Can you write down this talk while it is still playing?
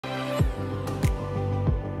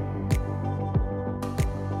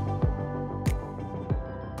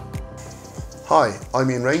Hi, I'm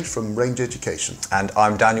Ian Range from Range Education. And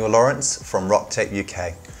I'm Daniel Lawrence from RockTape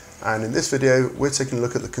UK. And in this video, we're taking a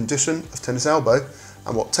look at the condition of tennis elbow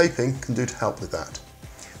and what taping can do to help with that.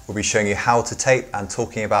 We'll be showing you how to tape and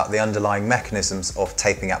talking about the underlying mechanisms of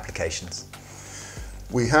taping applications.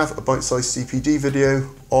 We have a bite-sized CPD video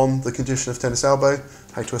on the condition of tennis elbow,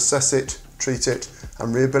 how to assess it, treat it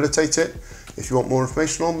and rehabilitate it. If you want more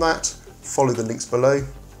information on that, follow the links below,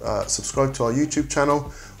 subscribe to our YouTube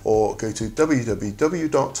channel or go to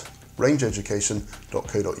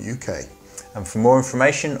www.rangeeducation.co.uk. And for more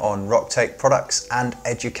information on RockTape products and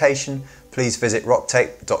education, please visit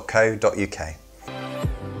rocktape.co.uk.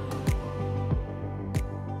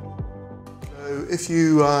 So if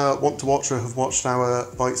you want to watch or have watched our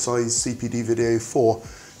bite-sized CPD video for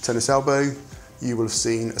tennis elbow, you will have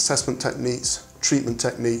seen assessment techniques, treatment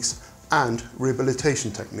techniques and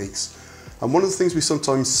rehabilitation techniques. And one of the things we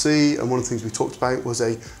sometimes see and one of the things we talked about was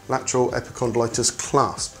a lateral epicondylitis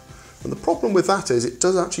clasp. And the problem with that is it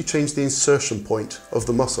does actually change the insertion point of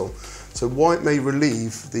the muscle. So while it may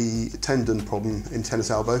relieve the tendon problem in tennis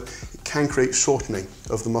elbow, it can create shortening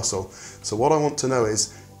of the muscle. So what I want to know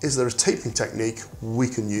is there a taping technique we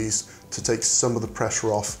can use to take some of the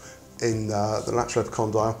pressure off in the lateral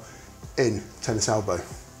epicondyle in tennis elbow?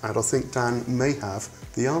 And I think Dan may have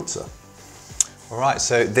the answer. Alright,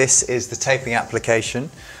 so this is the taping application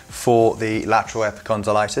for the lateral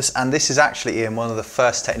epicondylitis, and this is actually, Ian, one of the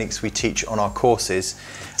first techniques we teach on our courses.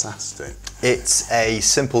 Fantastic. It's a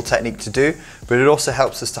simple technique to do, but it also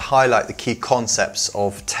helps us to highlight the key concepts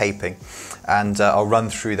of taping. And I'll run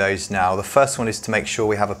through those now. The first one is to make sure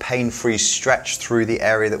we have a pain-free stretch through the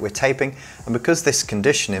area that we're taping. And because this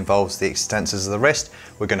condition involves the extensors of the wrist,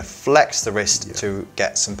 we're going to flex the wrist to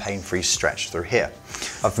get some pain-free stretch through here.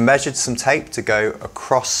 I've measured some tape to go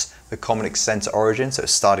across the common extensor origin, so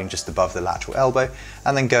it's starting just above the lateral elbow,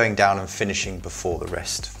 and then going down and finishing before the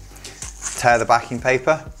wrist. Tear the backing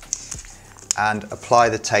paper and apply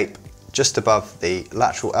the tape just above the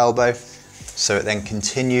lateral elbow, so it then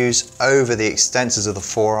continues over the extensors of the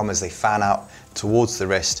forearm as they fan out towards the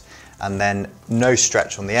wrist, and then no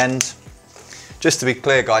stretch on the end. Just to be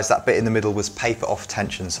clear, guys, that bit in the middle was paper off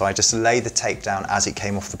tension, so I just laid the tape down as it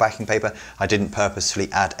came off the backing paper. I didn't purposefully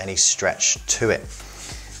add any stretch to it.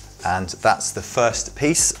 And that's the first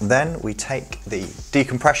piece. Then we take the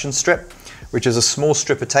decompression strip, which is a small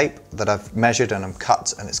strip of tape that I've measured and I'm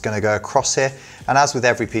cut, and it's going to go across here. And as with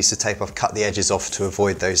every piece of tape, I've cut the edges off to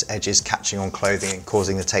avoid those edges catching on clothing and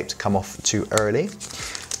causing the tape to come off too early.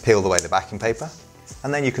 Peel away the backing paper,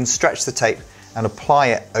 and then you can stretch the tape and apply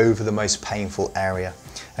it over the most painful area.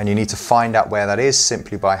 And you need to find out where that is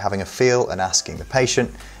simply by having a feel and asking the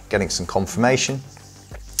patient, getting some confirmation.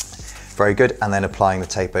 Very good, and then applying the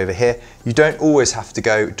tape over here. You don't always have to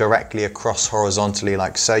go directly across horizontally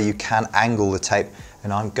like so. You can angle the tape,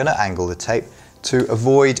 and I'm going to angle the tape to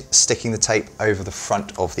avoid sticking the tape over the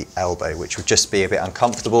front of the elbow, which would just be a bit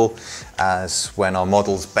uncomfortable, as when our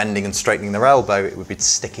model's bending and straightening their elbow, it would be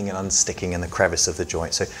sticking and unsticking in the crevice of the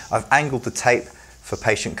joint. So I've angled the tape for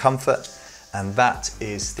patient comfort, and that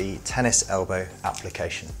is the tennis elbow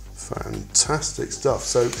application. Fantastic stuff.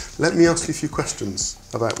 So let me ask you a few questions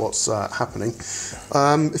about what's happening.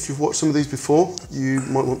 If you've watched some of these before, you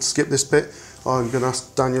might want to skip this bit. I'm going to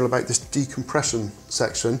ask Daniel about this decompression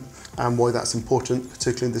section and why that's important,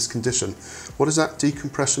 particularly in this condition. What is that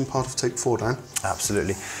decompression part of tape for, Dan?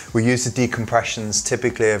 Absolutely. We use the decompressions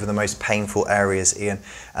typically over the most painful areas, Ian,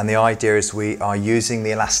 and the idea is we are using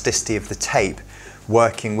the elasticity of the tape,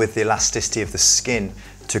 working with the elasticity of the skin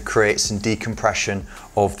to create some decompression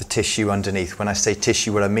of the tissue underneath. When I say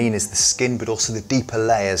tissue, what I mean is the skin, but also the deeper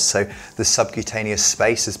layers. So the subcutaneous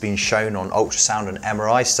space has been shown on ultrasound and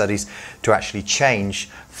MRI studies to actually change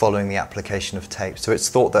following the application of tape. So it's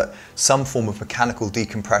thought that some form of mechanical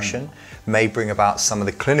decompression may bring about some of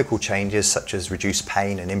the clinical changes, such as reduced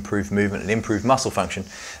pain and improved movement and improved muscle function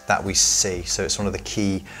that we see. So it's one of the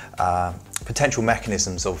key potential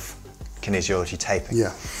mechanisms of kinesiology taping.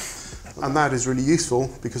 Yeah. And that is really useful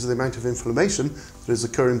because of the amount of inflammation that is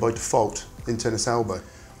occurring by default in tennis elbow.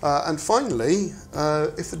 And finally,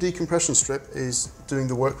 if the decompression strip is doing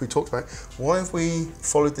the work we talked about, why have we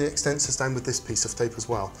followed the extensors down with this piece of tape as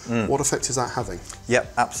well? What effect is that having?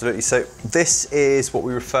 Yep, absolutely. So this is what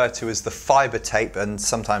we refer to as the fibre tape, and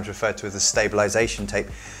sometimes referred to as the stabilisation tape.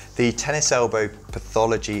 The tennis elbow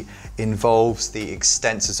pathology involves the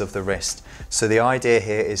extensors of the wrist. So the idea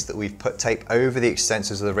here is that we've put tape over the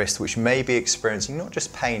extensors of the wrist, which may be experiencing not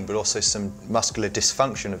just pain, but also some muscular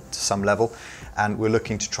dysfunction to some level. And we're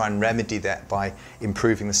looking to try and remedy that by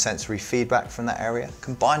improving the sensory feedback from that area,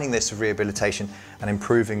 combining this with rehabilitation and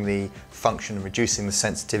improving the function and reducing the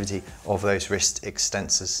sensitivity of those wrist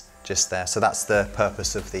extensors just there. So that's the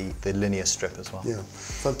purpose of the linear strip as well. Yeah,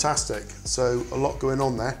 fantastic. So a lot going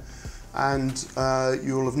on there. And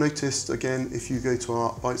you'll have noticed, again, if you go to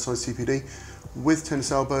our Bitesize CPD, with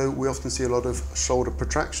tennis elbow, we often see a lot of shoulder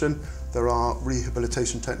protraction. There are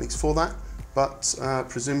rehabilitation techniques for that, but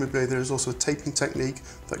presumably there is also a taping technique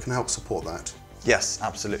that can help support that. Yes,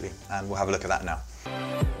 absolutely. And we'll have a look at that now.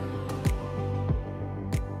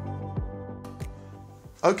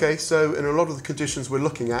 Okay, so in a lot of the conditions we're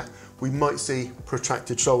looking at, we might see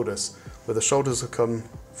protracted shoulders, where the shoulders have come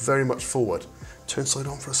very much forward. Turn side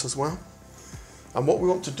on for us as well. And what we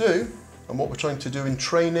want to do, and what we're trying to do in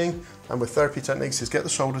training and with therapy techniques, is get the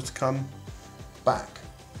shoulder to come back.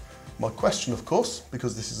 My question, of course,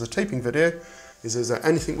 because this is a taping video, is there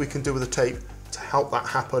anything we can do with the tape to help that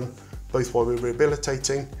happen, both while we're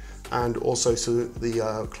rehabilitating and also so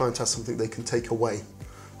the client has something they can take away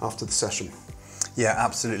after the session? Yeah,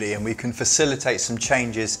 absolutely. And we can facilitate some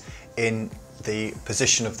changes in the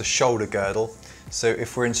position of the shoulder girdle. So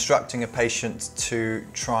if we're instructing a patient to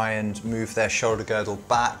try and move their shoulder girdle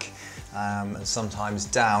back and sometimes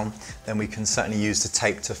down, then we can certainly use the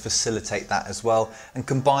tape to facilitate that as well, and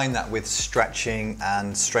combine that with stretching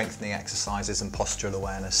and strengthening exercises and postural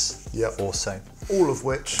awareness. Yep. Also. All of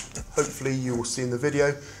which hopefully you will see in the video.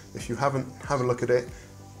 If you haven't, have a look at it.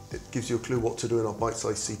 It gives you a clue what to do in our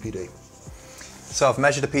Bitesize CPD. So I've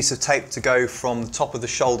measured a piece of tape to go from the top of the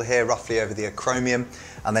shoulder here, roughly over the acromion,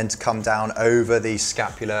 and then to come down over the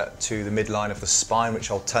scapula to the midline of the spine,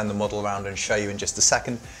 which I'll turn the model around and show you in just a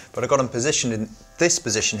second. But I've got them positioned in this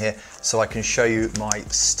position here so I can show you my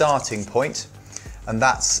starting point, and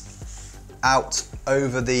that's out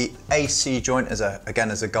over the AC joint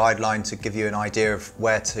again as a guideline to give you an idea of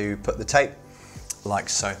where to put the tape, like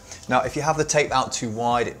so. Now, if you have the tape out too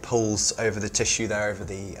wide, it pulls over the tissue there, over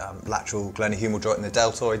the lateral glenohumeral joint and the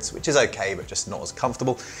deltoids, which is okay, but just not as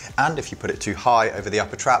comfortable. And if you put it too high over the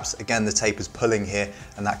upper traps, again, the tape is pulling here,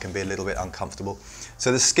 and that can be a little bit uncomfortable.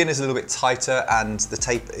 So the skin is a little bit tighter, and the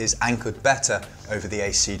tape is anchored better over the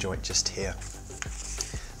AC joint just here.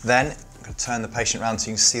 Then, I'm going to turn the patient around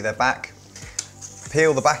so you can see their back.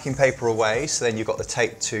 Peel the backing paper away, so then you've got the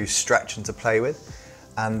tape to stretch and to play with.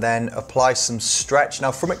 And then apply some stretch.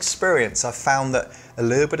 Now, from experience, I've found that a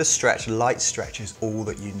little bit of stretch, light stretch, is all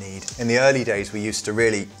that you need. In the early days, we used to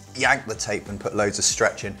really yank the tape and put loads of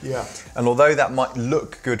stretch in. Yeah. And although that might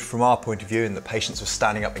look good from our point of view and the patients were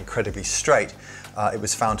standing up incredibly straight, it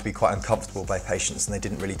was found to be quite uncomfortable by patients and they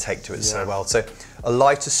didn't really take to it so well. So a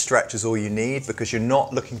lighter stretch is all you need, because you're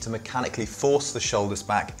not looking to mechanically force the shoulders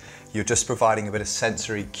back. You're just providing a bit of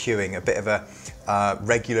sensory cueing, a bit of a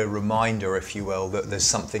regular reminder, if you will, that there's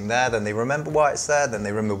something there. Then they remember why it's there, then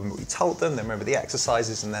they remember what we told them, they remember the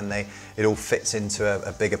exercises, and then it all fits into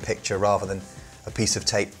a bigger picture rather than a piece of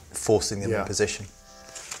tape forcing them in position.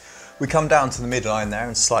 We come down to the midline there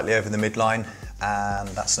and slightly over the midline, and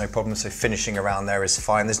that's no problem. So finishing around there is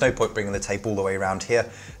fine. There's no point bringing the tape all the way around here.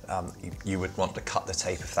 You would want to cut the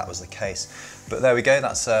tape if that was the case. But there we go,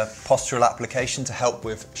 that's a postural application to help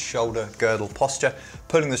with shoulder girdle posture,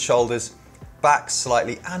 pulling the shoulders back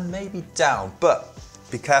slightly and maybe down. But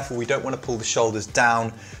be careful, we don't want to pull the shoulders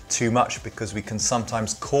down too much, because we can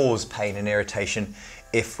sometimes cause pain and irritation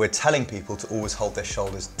if we're telling people to always hold their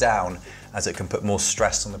shoulders down, as it can put more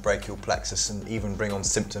stress on the brachial plexus and even bring on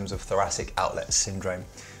symptoms of thoracic outlet syndrome.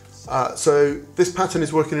 So this pattern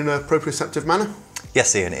is working in a proprioceptive manner?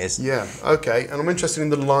 Yes, Ian, it is. Yeah, okay, and I'm interested in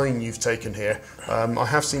the line you've taken here. I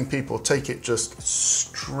have seen people take it just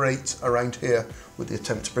straight around here with the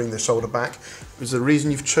attempt to bring their shoulder back. Is there a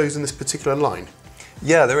reason you've chosen this particular line?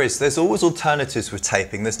 Yeah, there is. There's always alternatives with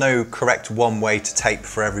taping. There's no correct one way to tape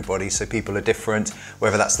for everybody, so people are different,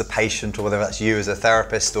 whether that's the patient or whether that's you as a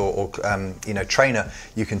therapist or trainer.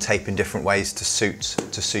 You can tape in different ways to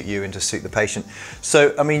suit you and to suit the patient.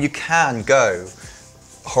 So, I mean, you can go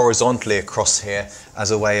horizontally across here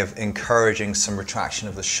as a way of encouraging some retraction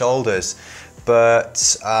of the shoulders,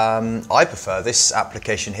 but I prefer this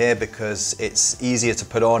application here because it's easier to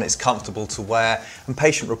put on, it's comfortable to wear, and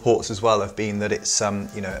patient reports as well have been that it's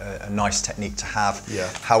you know, a nice technique to have. Yeah.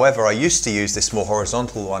 However, I used to use this more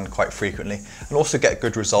horizontal one quite frequently and also get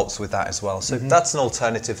good results with that as well. So that's an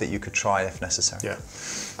alternative that you could try if necessary. Yeah,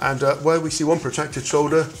 and where we see one protected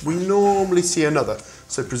shoulder, we normally see another.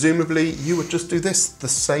 So presumably you would just do this the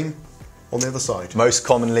same on the other side. Most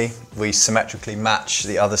commonly, we symmetrically match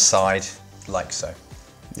the other side like so.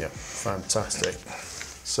 Yeah, fantastic.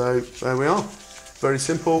 So there we are. Very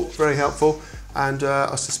simple, very helpful, and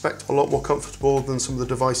I suspect a lot more comfortable than some of the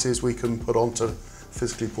devices we can put on to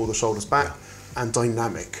physically pull the shoulders back, and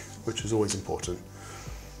dynamic, which is always important.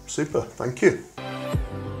 Super, thank you.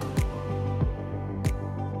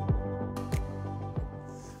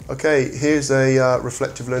 Okay, here's a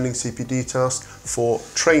reflective learning CPD task for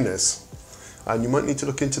trainers, and you might need to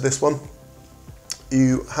look into this one.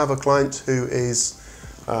 You have a client who is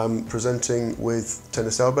presenting with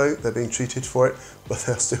tennis elbow, they're being treated for it, but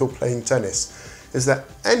they're still playing tennis. Is there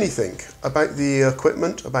anything about the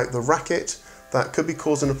equipment, about the racket, that could be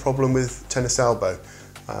causing a problem with tennis elbow?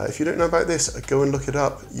 If you don't know about this, go and look it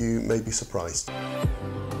up, you may be surprised.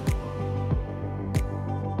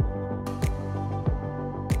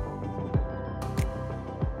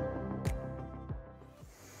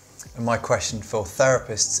 And my question for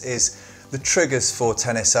therapists is, the triggers for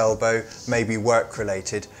tennis elbow may be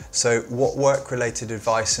work-related, so what work-related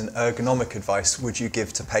advice and ergonomic advice would you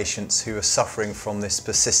give to patients who are suffering from this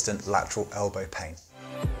persistent lateral elbow pain?